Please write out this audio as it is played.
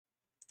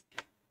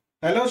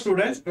Hello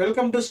students,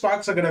 welcome to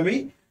Sparks Academy.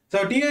 So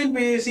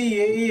TNPSC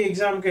AE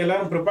exam க்கு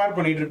எல்லாரும் prepare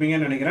பண்ணிட்டு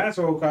இருப்பீங்கன்னு நினைக்கிறேன்.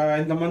 So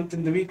இந்த month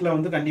இந்த வீக்ல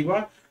வந்து கண்டிப்பா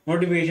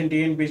notification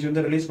TNPSC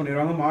வந்து ரிலீஸ்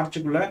பண்ணிடுவாங்க.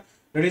 மார்ச்சுக்குள்ள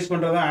ரிலீஸ்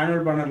பண்றதா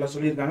ஆனுவல் பிளானர்ல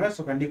சொல்லியிருக்காங்க.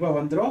 ஸோ கண்டிப்பா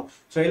வந்துடும்.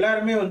 ஸோ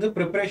எல்லாருமே வந்து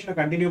ப்ரிப்பரேஷனை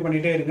கண்டினியூ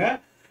பண்ணிட்டே இருங்க.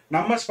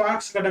 நம்ம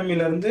ஸ்பார்க்ஸ்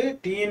அகாடமில இருந்து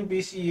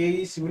TNPSC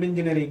AE civil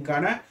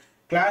இன்ஜினியரிங்கான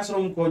class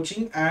room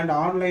coaching and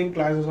online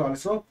classes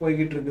also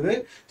போய்கிட்டு இருக்குது.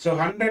 ஸோ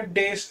 100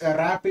 days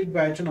ரேபிட்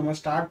பேட்ச் நம்ம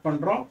ஸ்டார்ட்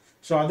பண்ணுறோம்.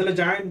 ஸோ அதில்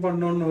ஜாயின்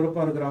பண்ணணும்னு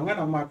விருப்பம் இருக்கிறவங்க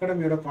நம்ம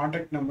அகாடமியோட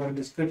காண்டாக்ட் நம்பர்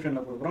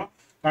டிஸ்கிரிப்ஷனில் கொடுக்குறோம்.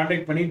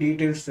 காண்டாக்ட் பண்ணி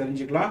டீட்டெயில்ஸ்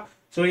தெரிஞ்சுக்கலாம்.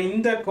 ஸோ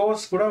இந்த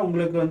கோர்ஸ் கூட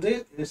உங்களுக்கு வந்து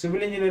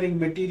civil engineering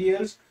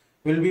materials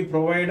will be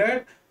provided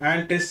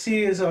and test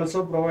series also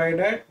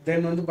provided.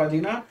 Then வந்து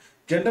பார்த்தீங்கன்னா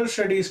general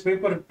studies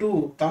paper 2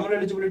 Tamil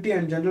eligibility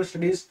and general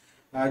studies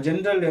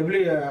general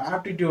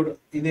aptitude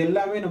இது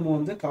எல்லாமே நம்ம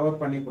வந்து கவர்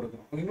பண்ணி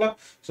கொடுக்குறோம். ஓகேங்களா?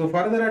 ஸோ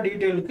ஃபர்தராக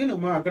டீட்டெயிலுக்கு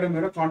நம்ம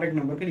அகாடமியோட காண்டாக்ட்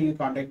நம்பருக்கு நீங்கள்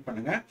காண்டாக்ட்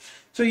பண்ணுங்கள்.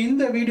 ஸோ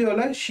இந்த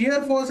வீடியோவில்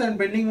ஷியர் ஃபோர்ஸ் அண்ட்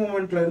பெண்டிங்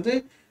மூமெண்ட்லேருந்து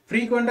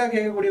ஃப்ரீக்வெண்ட்டாக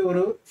கேட்கக்கூடிய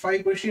ஒரு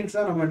 5 கொஸ்டின்ஸ்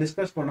தான் நம்ம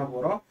டிஸ்கஸ் பண்ண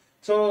போகிறோம்.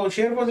 So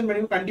shear force and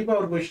bending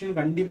கண்டிப்பாக ஒரு கொஸ்டின்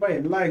கண்டிப்பாக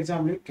எல்லா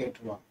எக்ஸாம்லையும்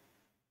கேட்டுருவாங்க.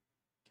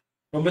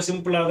 ரொம்ப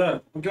சிம்பிளாக தான்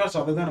இருக்கும். ஓகேவா? ஸோ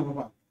அதை தான் நம்ம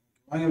பார்க்கணும்.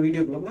 வாங்க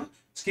வீடியோக்குள்ள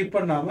ஸ்கிப்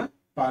பண்ணாமல்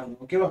பாருங்க.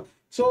 ஓகேவா?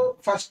 So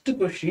first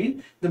question,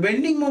 the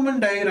bending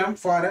moment diagram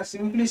for a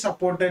simply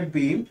supported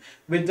beam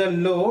with the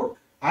load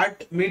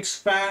at mid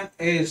span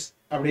is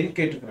அப்படின்னு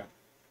கேட்டுக்கிறாங்க.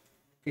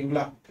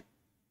 ஓகேங்களா?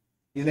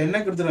 இதில்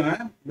என்ன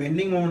கொடுத்துருக்காங்க?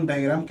 பெண்டிங் மூமெண்ட்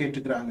டயக்ராம்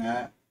கேட்டுக்கிறாங்க.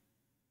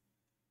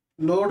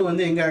 லோடு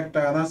வந்து எங்கே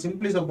ஆக்ட் ஆகுதான்?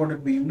 சிம்பிளி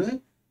சப்போர்ட்டட் பீம்னு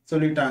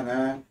சொல்லிட்டாங்க.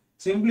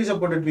 சிம்பிளி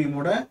சப்போர்ட்டட்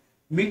பீமோட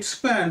மிட்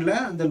ஸ்பேன்ல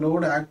அந்த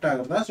லோடு ஆக்ட்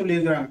ஆகிறதா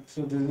சொல்லியிருக்கிறாங்க. So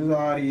this is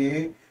RA,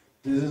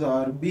 this is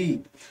RB.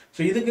 So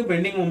இதுக்கு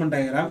பெண்டிங் மூமெண்ட்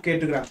டயக்ராம்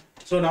கேட்டுக்கிறாங்க.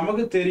 ஸோ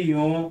நமக்கு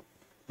தெரியும்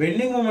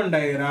பெண்டிங் மூமெண்ட்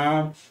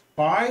டயக்ராம்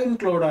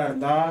பாயிண்ட் லோடாக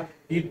இருந்தால்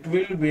இட்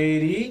வில்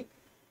வேரி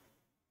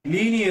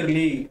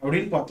லீனியர்லி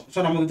அப்படின்னு பார்த்தோம்.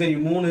 ஸோ நமக்கு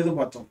தெரியும் 3 இது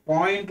பார்த்தோம்.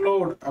 பாயிண்ட்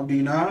லோட்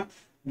அப்படின்னா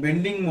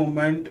bending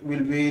moment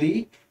will vary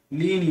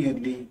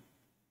linearly.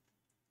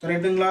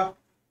 கரெக்டுங்களா?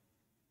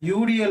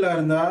 யூடிஎல்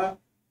இருந்தால்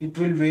இட்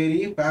வில்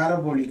வேரி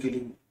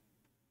பேரபோலிக்கலி.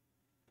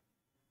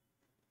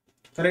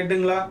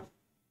 கரெக்டுங்களா?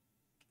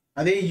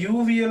 அதே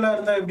யூவிஎல்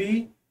இருந்தா எப்படி?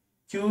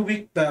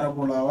 கியூபிக்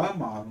பேரபோலாவா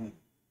மாறும்.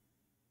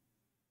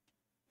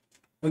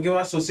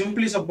 ஓகேவா? ஸோ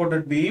சிம்பிளி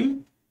சப்போர்ட்டட் பீம்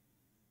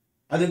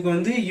அதுக்கு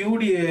வந்து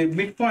யூடி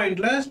மிட்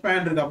பாயிண்ட்ல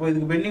ஸ்பேன் இருக்கு. அப்போ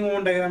இதுக்கு பெண்டிங்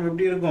மூமெண்ட் டயக்ராம்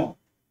எப்படி இருக்கும்?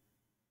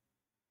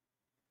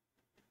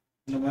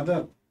 இந்த மாதிரி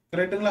தான்.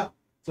 கரெக்டுங்களா?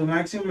 So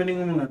maximum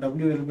bending moment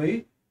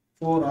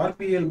WL/4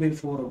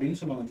 RPL/4 அப்படின்னு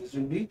சொல்லுவாங்க. This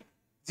will be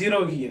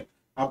 0 here.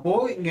 அப்போ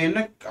இங்க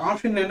என்ன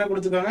ஆப்ஷன் என்ன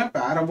கொடுத்துருக்காங்க?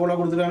 பேரபோலா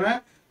கொடுத்துருக்காங்க,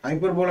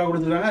 ஹைப்பர்போலா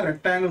கொடுத்துருக்காங்க,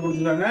 ரெக்டாங்கிள்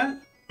கொடுத்துருக்காங்க,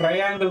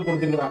 ட்ரையாங்கிள்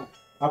கொடுத்துருக்காங்க.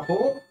 அப்போ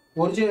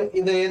ஒரு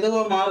இது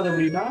எதுவா மாறுது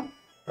அப்படின்னா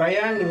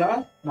ட்ரையாங்கிளா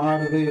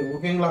மாறுது.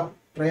 ஓகேங்களா?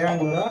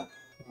 ட்ரையாங்கிளா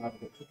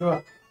மாறுது. ஓகேவா?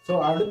 ஸோ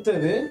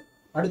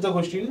அடுத்த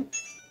question,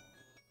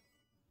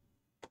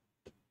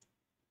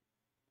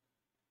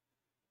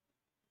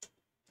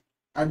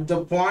 at the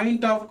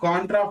point of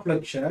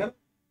contraflexure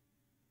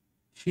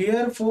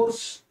shear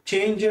force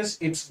changes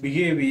its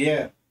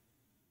behavior.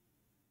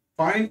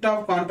 Point of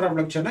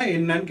contraflexure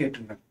என்னன்னு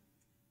கேட்டிருக்காங்க.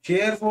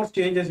 Shear force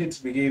changes its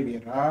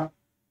behavior,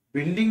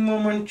 bending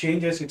moment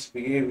changes its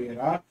behavior,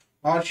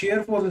 or shear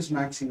force is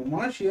maximum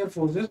or shear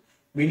force is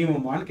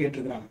minimum ஆன்னு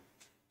கேட்டிருக்காங்க.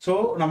 So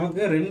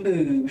நமக்கு 2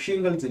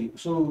 விஷயங்கள் தெரியும்.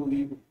 So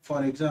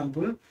for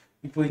example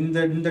இப்போ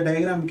இந்த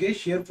டயக்ராமுக்கே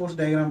shear force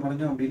diagram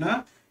வரைஞ்சோம் அப்படின்னா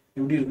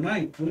எப்படி இருக்குன்னா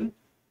it will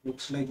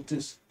looks like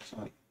this.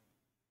 Sorry,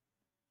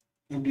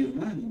 எப்படி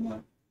இருக்குன்னா இந்த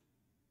மாதிரி.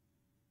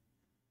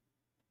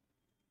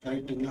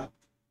 கரெக்டுங்களா?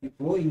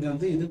 இப்போ இங்க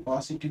வந்து இது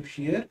பாசிட்டிவ்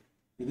ஷியர்,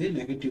 இது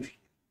நெகட்டிவ்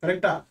ஷியர்.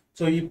 கரெக்டா?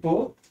 ஸோ இப்போ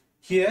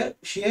here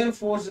shear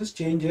forces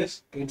changes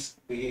it's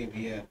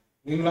behaviour.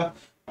 ஓகேங்களா?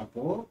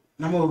 அப்போ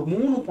நம்ம ஒரு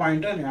 3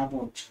 பாயிண்டை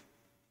ஞாபகம் வச்சு.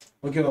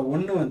 ஓகேவா?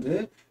 ஒன்று வந்து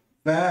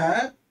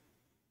where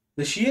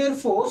the shear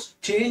force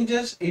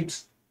changes its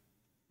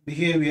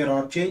behavior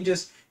or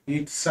changes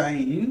its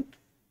sign,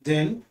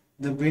 then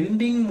the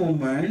bending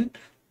moment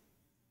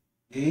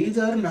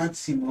either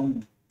maximum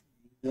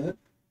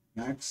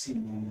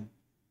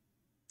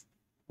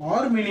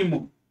or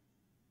minimum.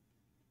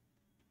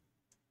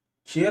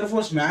 shear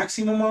force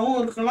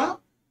மேக்ஸிமமாகவும் இருக்கலாம்,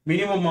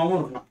 மினிமமாகவும்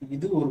இருக்கலாம்.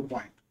 இது ஒரு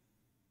பாயிண்ட்.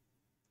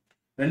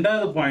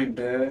 ரெண்டாவது point,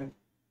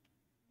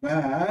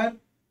 where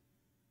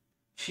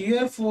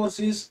shear force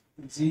is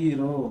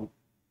 0,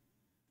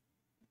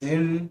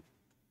 then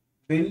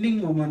bending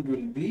moment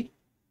will be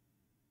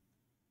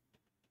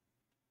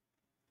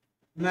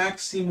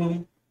maximum.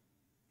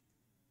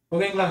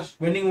 ஓகேங்களா?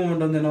 Bending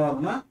moment வந்து என்ன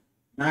வரும்னா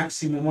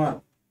மேக்ஸிமமா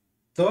இருக்கும்.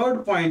 தேர்ட்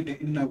பாயிண்ட்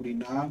என்ன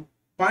அப்படின்னா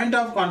பாயிண்ட்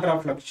ஆஃப்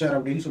கான்ட்ராஃப்ளெக்சர்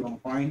அப்படின்னு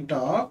சொல்லுவாங்க. பாயிண்ட்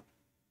ஆஃப்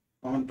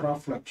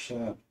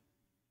கான்ட்ராஃப்ளெக்சர்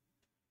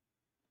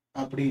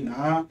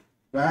அப்படின்னா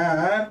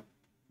வேர்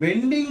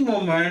bending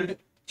moment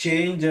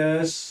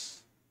changes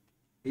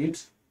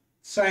it's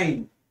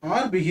sign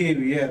R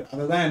behaviour.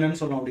 அதுதான் என்னன்னு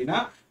சொல்லுவோம் அப்படின்னா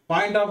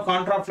பாயிண்ட் ஆஃப்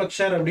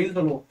கான்ட்ராஃப்ளெக்சர் அப்படின்னு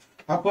சொல்லுவோம்.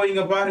 அப்போ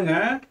இங்க பாருங்க,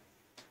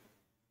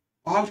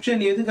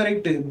 ஆப்ஷன் எது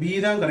கரெக்ட்? பி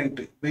தான்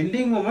correct.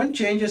 Bending moment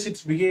changes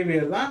it's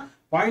behaviour தான்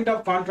பாயிண்ட்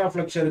ஆஃப்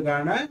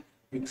கான்ட்ராஃப்ளெக்சருக்கான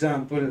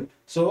எக்ஸாம்பிள்.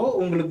 ஸோ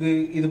உங்களுக்கு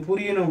இது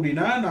புரியணும்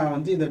அப்படின்னா நான்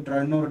வந்து இதை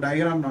இன்னொரு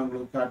டயக்ராம் நான்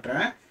உங்களுக்கு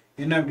காட்டுறேன்.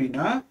 என்ன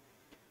அப்படின்னா,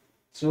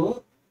 ஸோ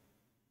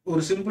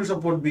ஒரு சிம்பிள்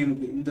சப்போர்ட்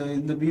பீமுக்கு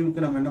இந்த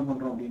பீமுக்கு நம்ம என்ன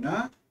பண்ணுறோம் அப்படின்னா,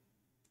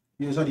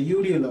 சாரி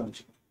யூடிஎல்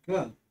வச்சுக்கோம்.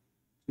 ஓகேவா?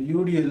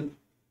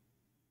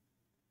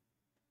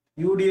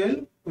 UTL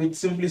with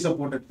simply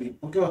supported beam.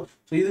 ஓகேவா?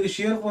 ஸோ இதுக்கு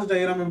ஷியர் ஃபோர்ஸ்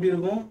டயக்ராம் எப்படி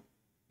இருக்கும்?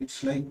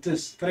 It's like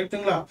this.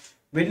 கரெக்டுங்களா?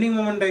 பெண்டிங்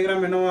மொமெண்ட்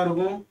டயக்ராம் என்னவா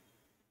இருக்கும்?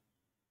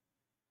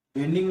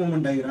 bending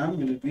moment diagram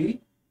will be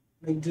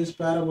like this,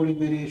 parabolic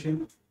variation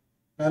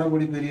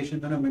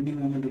then a bending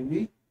moment will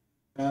be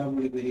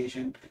parabolic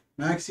variation.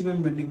 Maximum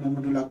bending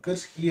moment will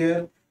occurs here.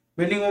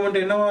 Bending moment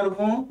என்னவா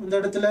இருக்கும் இந்த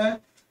இடத்துல?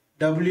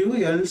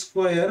 WL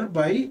square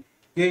by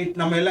 8.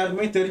 நம்ம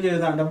எல்லாருக்குமே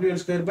தெரிஞ்சதுதான், WL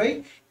square by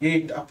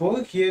 8. அப்போ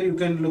here you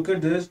can look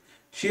at this,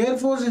 shear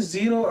force is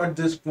 0 at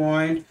this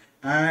point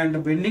and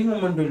bending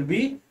moment will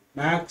be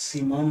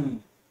maximum.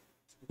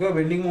 Okay,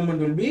 bending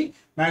moment will be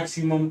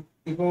maximum.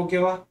 இப்போ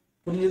ஓகேவா?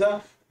 புரிஞ்சுதா?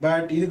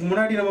 பட் இதுக்கு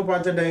முன்னாடி நம்ம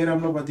பார்த்த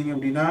டயக்ராம்ல பாத்தீங்க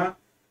அப்படின்னா,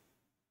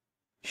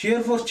 shear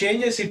force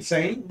changes its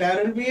sign, there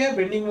will be a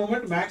bending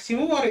moment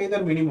maximum or either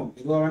minimum,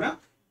 இதுவா வேணா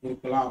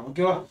இருக்கலாம்.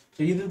 ஓகேவா?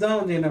 ஸோ இதுதான்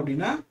வந்து என்ன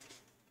அப்படின்னா,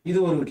 இது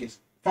ஒரு கேஸ்.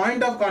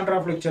 பாயிண்ட் ஆஃப்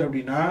கான்ட்ராஃப்ளெக்சர்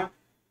அப்படின்னா,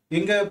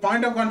 எங்க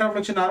பாயிண்ட் ஆஃப்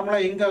கான்ட்ராஃப்ளெக்சர் நார்மலா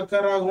எங்க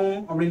அக்கர் ஆகும்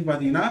அப்படின்னு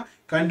பாத்தீங்கன்னா,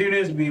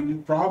 கண்டினியூஸ் பீம்,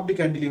 ப்ராப்டி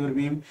கேன்டிலீவர்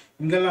பீம்,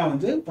 இங்கெல்லாம்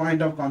வந்து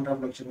பாயிண்ட் ஆஃப்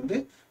கான்ட்ராஃப்ளெக்சர் வந்து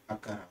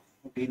அக்கர் ஆகும்.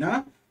 அப்படின்னா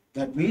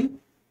தட் மீன்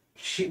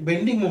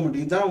பெண்டிங் மூமெண்ட்,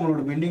 இதுதான்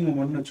உங்களோட பெண்டிங்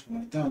மூமெண்ட்னு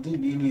வச்சுக்கோங்க. இதுதான் வந்து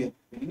லீனியர்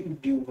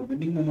இப்படி உங்க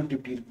பெண்டிங் மூமெண்ட்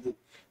இப்படி இருக்குது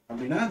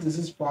அப்படின்னா, this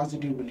is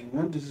positive bending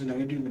moment, this is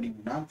negative bending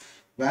moment.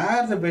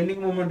 Where the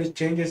bending moment is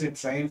changes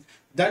it's sign,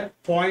 that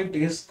point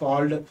is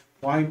called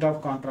point of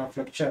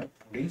contraflexure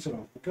அப்படின்னு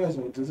சொல்லுவாங்க. Okay,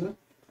 so this is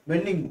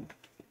bending moment,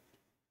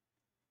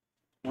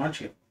 not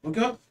shear.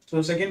 Okay, so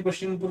second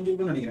question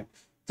புரிஞ்சுக்கணும்னு நினைக்கிறேன்.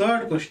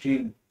 Third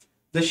question,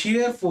 the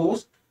shear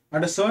force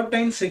at a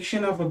certain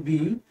section of a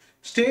beam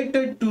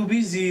stated to be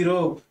 0,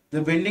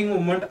 the bending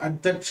moment at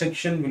that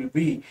section will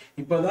be.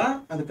 இப்போதான்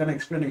அதுக்கான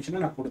explanation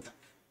நான் கொடுத்தேன்.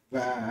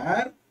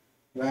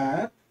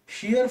 where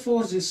shear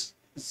force is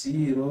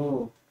 0,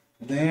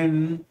 then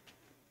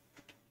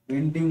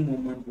bending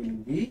moment will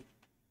be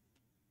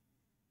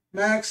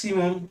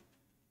maximum.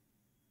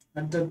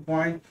 At that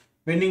point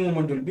bending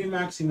moment will be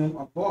maximum.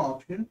 அப்போ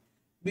option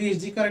B is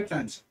the correct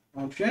answer.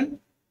 Option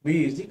B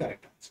is the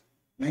correct answer.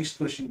 Next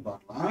question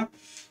பார்க்கலாம்.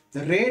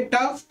 The rate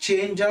of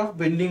change of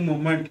bending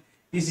moment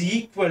is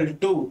equal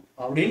to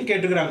அப்படின்னு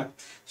கேட்டுக்கிறாங்க.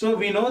 So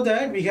we know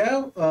that we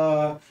have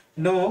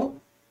know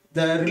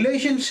the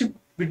relationship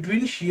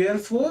between shear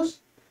force,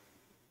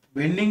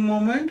 bending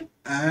moment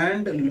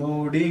and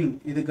loading.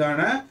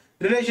 இதுக்கான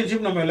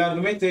relationship நம்ம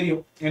எல்லாருக்குமே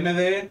தெரியும்.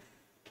 என்னது?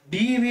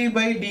 dv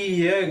by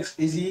dx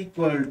is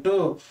equal to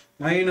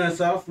minus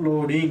of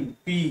loading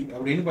P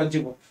அப்படின்னு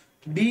படிச்சுப்போம்.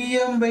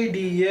 dm by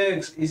dx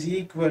is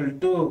equal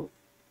to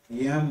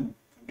m,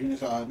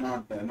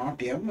 not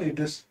m, it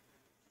is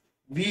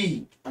v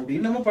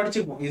அப்படின்னு நம்ம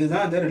படிச்சுப்போம்.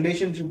 இதுதான் the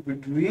relationship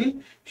between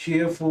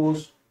shear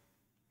force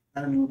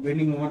and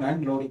bending moment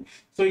and loading.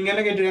 So இங்க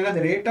என்ன கேட்டிருக்காங்க?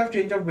 The rate of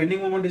change of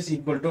bending moment is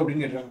equal to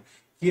அப்படின்னு கேட்டிருக்காங்க.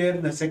 Here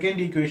the second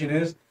equation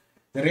is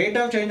the rate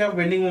of change of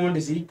bending moment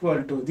is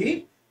equal to the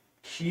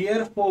shear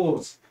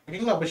force.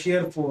 ஓகேங்களா? அப்போ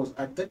shear force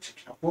at that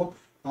section. அப்போ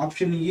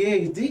option A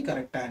is the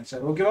correct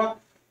answer. ஓகேவா?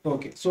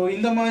 Okay, so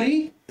இந்த மாதிரி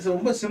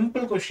ரொம்ப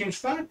simple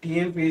questions தான்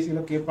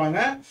டிஎன்பிஎஸ்சியில் கேட்பாங்க.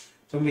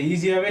 So ரொம்ப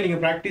ஈஸியாகவே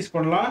நீங்கள் ப்ராக்டிஸ்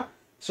பண்ணலாம்.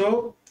 ஸோ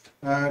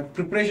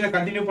ப்ரிப்ரேஷனை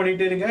கண்டினியூ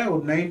பண்ணிகிட்டே இருங்க.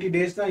 ஒரு 90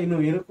 days தான்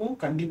இன்னும் இருக்கும்,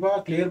 கண்டிப்பாக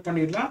கிளியர்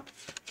பண்ணிடலாம்.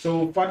 ஸோ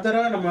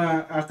ஃபர்தராக நம்ம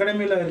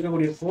அகாடமியில்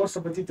இருக்கக்கூடிய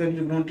கோர்ஸை பற்றி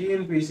தெரிஞ்சுக்கணும்,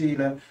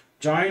 டிஎன்பிஎஸ்சியில்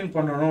ஜாயின்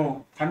பண்ணணும்,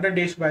 100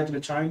 days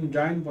பேட்சில்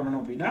ஜாயின் பண்ணணும்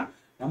அப்படின்னா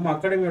நம்ம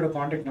அகாடமியோட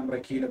கான்டாக்ட்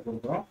நம்பரை கீழே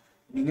கொடுக்குறோம்,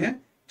 நீங்கள்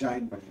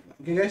ஜாயின் பண்ணிக்கலாம்.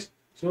 Okay guys,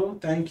 so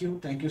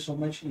thank you so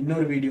much.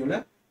 இன்னொரு வீடியோவில்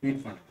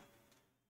மீட் பண்ணலாம்.